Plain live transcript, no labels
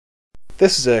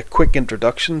This is a quick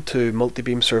introduction to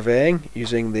multibeam surveying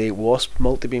using the WASSP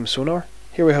multibeam sonar.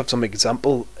 Here we have some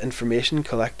example information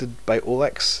collected by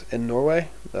Olex in Norway.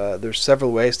 There's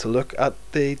several ways to look at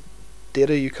the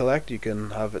data you collect. You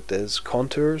can have it as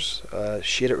contours,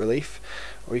 shaded relief,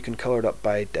 or you can color it up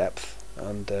by depth.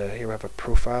 And here we have a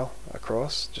profile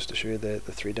across just to show you the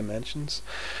three dimensions.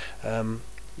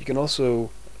 You can also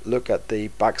look at the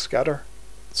backscatter.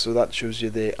 So that shows you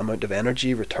the amount of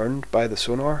energy returned by the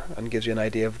sonar and gives you an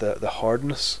idea of the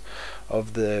hardness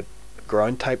of the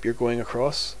ground type you're going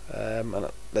across, and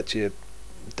it lets you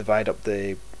divide up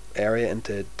the area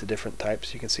into different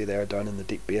types. You can see there down in the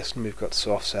deep basin we've got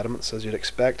soft sediments as you'd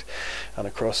expect, and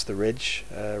across the ridge,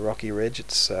 rocky ridge,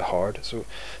 it's hard. So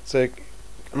it's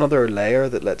another layer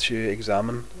that lets you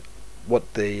examine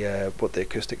what the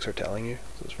acoustics are telling you.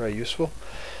 So it's very useful.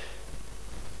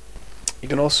 You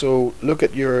can also look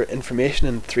at your information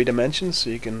in 3 dimensions,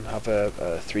 so you can have a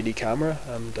 3D camera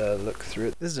and look through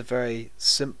it. This is a very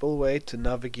simple way to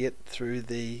navigate through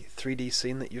the 3D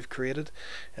scene that you've created.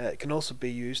 It can also be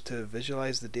used to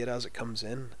visualize the data as it comes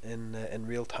in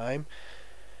real time.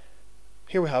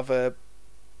 Here we have a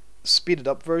speeded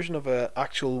up version of an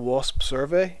actual WASSP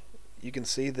survey. You can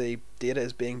see the data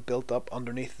is being built up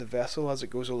underneath the vessel as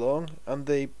it goes along, and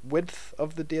the width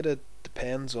of the data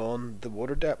depends on the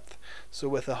water depth. So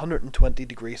with 120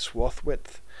 degree swath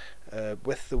width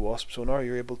with the WASSP sonar,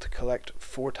 you're able to collect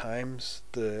 4 times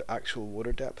the actual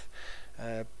water depth.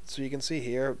 So you can see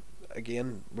here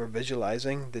again we're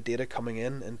visualizing the data coming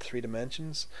in 3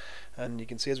 dimensions, and you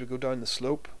can see as we go down the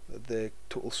slope the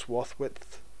total swath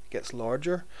width gets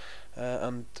larger,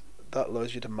 and that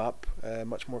allows you to map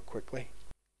much more quickly.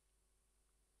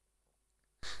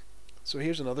 So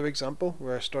here's another example.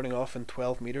 We're starting off in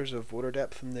 12 meters of water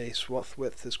depth and the swath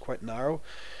width is quite narrow.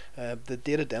 The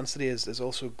data density is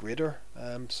also greater,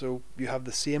 so you have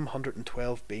the same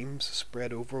 112 beams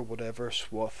spread over whatever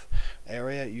swath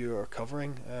area you are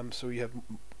covering, so you have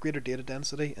greater data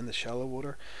density in the shallow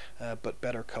water but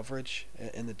better coverage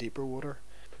in the deeper water.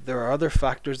 There are other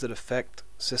factors that affect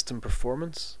system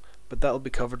performance, but that will be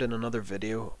covered in another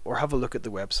video, or have a look at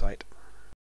the website.